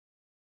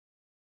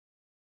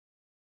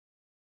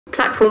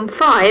platform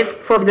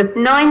 5 for the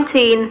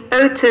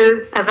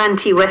 1902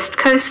 Avanti West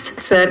Coast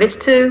service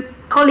to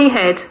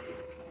Holyhead,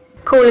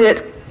 calling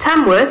at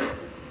Tamworth,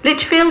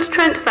 Lichfield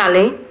Trent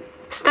Valley,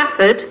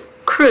 Stafford,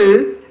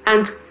 Crewe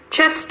and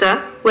Chester,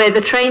 where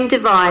the train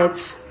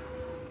divides.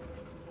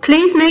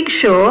 Please make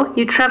sure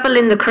you travel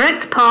in the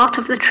correct part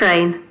of the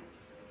train.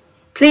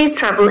 Please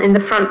travel in the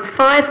front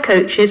 5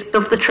 coaches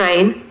of the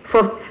train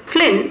for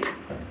Flint,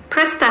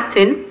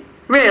 Prestatyn,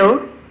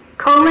 Rhyl,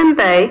 Colwyn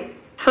Bay,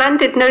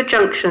 Llandudno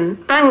Junction,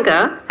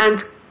 Bangor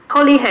and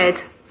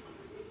Holyhead.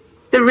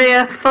 The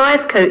rear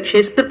 5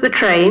 coaches of the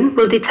train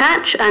will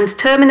detach and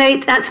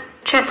terminate at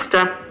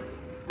Chester.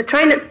 The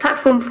train at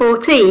platform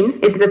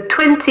 14 is the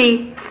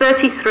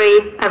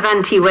 2033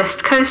 Avanti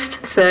West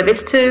Coast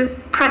service to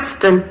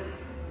Preston,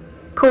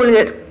 calling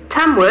at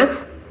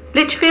Tamworth,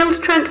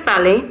 Lichfield Trent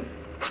Valley,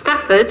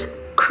 Stafford,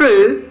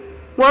 Crewe,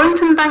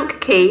 Warrington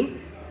Bank Quay,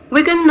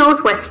 Wigan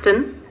North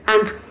Western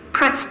and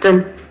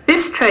Preston.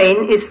 This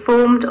train is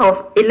formed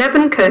of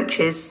 11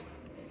 coaches.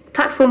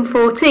 Platform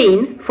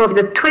 14 for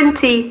the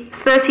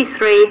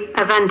 2033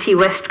 Avanti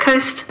West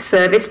Coast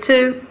service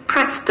to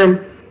Preston.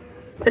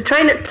 The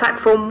train at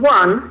platform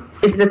 1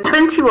 is the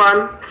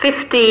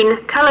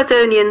 2115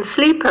 Caledonian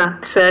Sleeper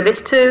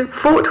service to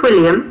Fort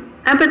William,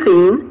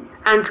 Aberdeen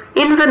and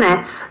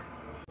Inverness.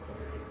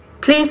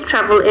 Please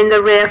travel in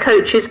the rear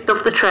coaches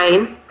of the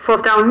train for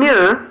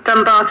Dalmuir,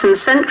 Dumbarton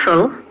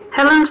Central,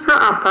 Helensburgh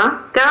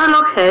Upper,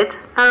 Garlock Head,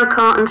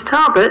 Arrochar and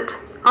Tarbert,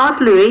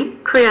 Ardluey,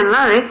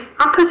 Crianlarich,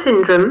 Upper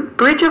Tyndrum,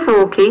 Bridge of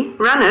Orkney,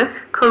 Rannoch,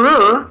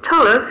 Corrour,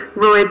 Tulloch,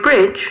 Roy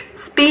Bridge,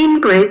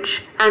 Speen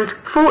Bridge and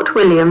Fort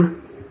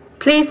William.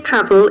 Please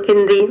travel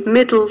in the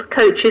middle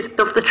coaches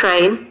of the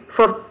train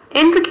for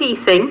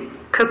Inverkeithing,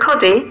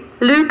 Kirkcaldy,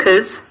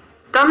 Lucas,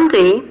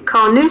 Dundee,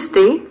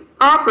 Carnoustie,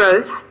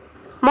 Arbroath,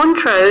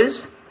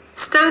 Montrose,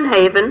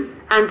 Stonehaven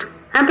and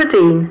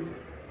Aberdeen.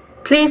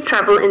 Please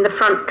travel in the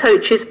front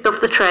coaches of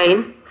the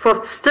train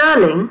for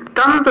Stirling,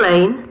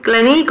 Dunblane,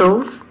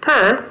 Gleneagles,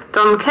 Perth,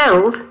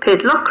 Dunkeld,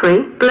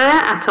 Pidlockery,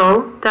 Blair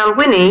Atoll,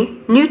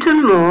 Dalwhinnie,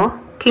 Newton Moor,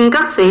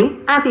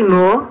 Kingussie,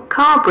 Aviemore,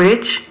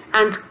 Carbridge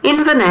and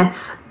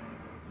Inverness.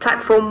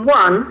 Platform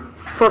 1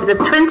 for the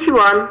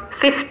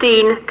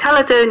 2115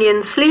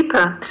 Caledonian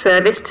Sleeper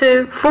service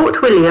to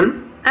Fort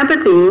William,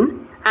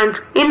 Aberdeen and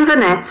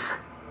Inverness.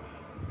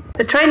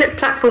 The train at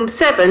platform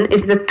 7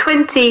 is the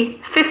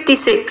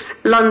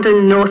 2056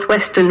 London North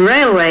Western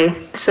Railway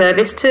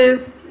service to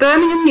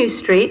Birmingham New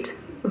Street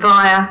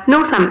via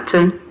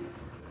Northampton,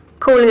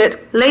 calling at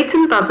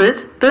Leighton Buzzard,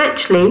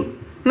 Bletchley,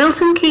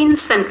 Milton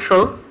Keynes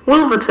Central,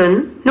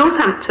 Wolverton,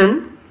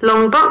 Northampton,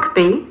 Long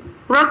Buckby,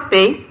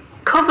 Rugby,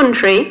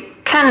 Coventry,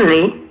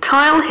 Canley,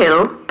 Tile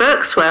Hill,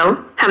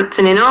 Berkswell,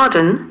 Hampton in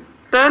Arden,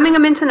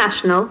 Birmingham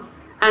International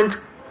and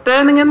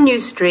Birmingham New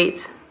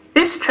Street.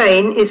 This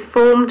train is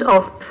formed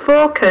of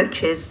 4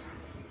 coaches.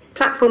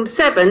 Platform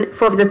 7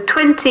 for the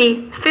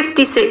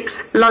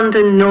 2056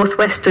 London North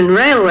Western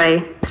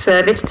Railway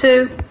service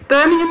to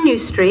Birmingham New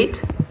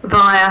Street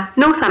via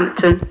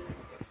Northampton.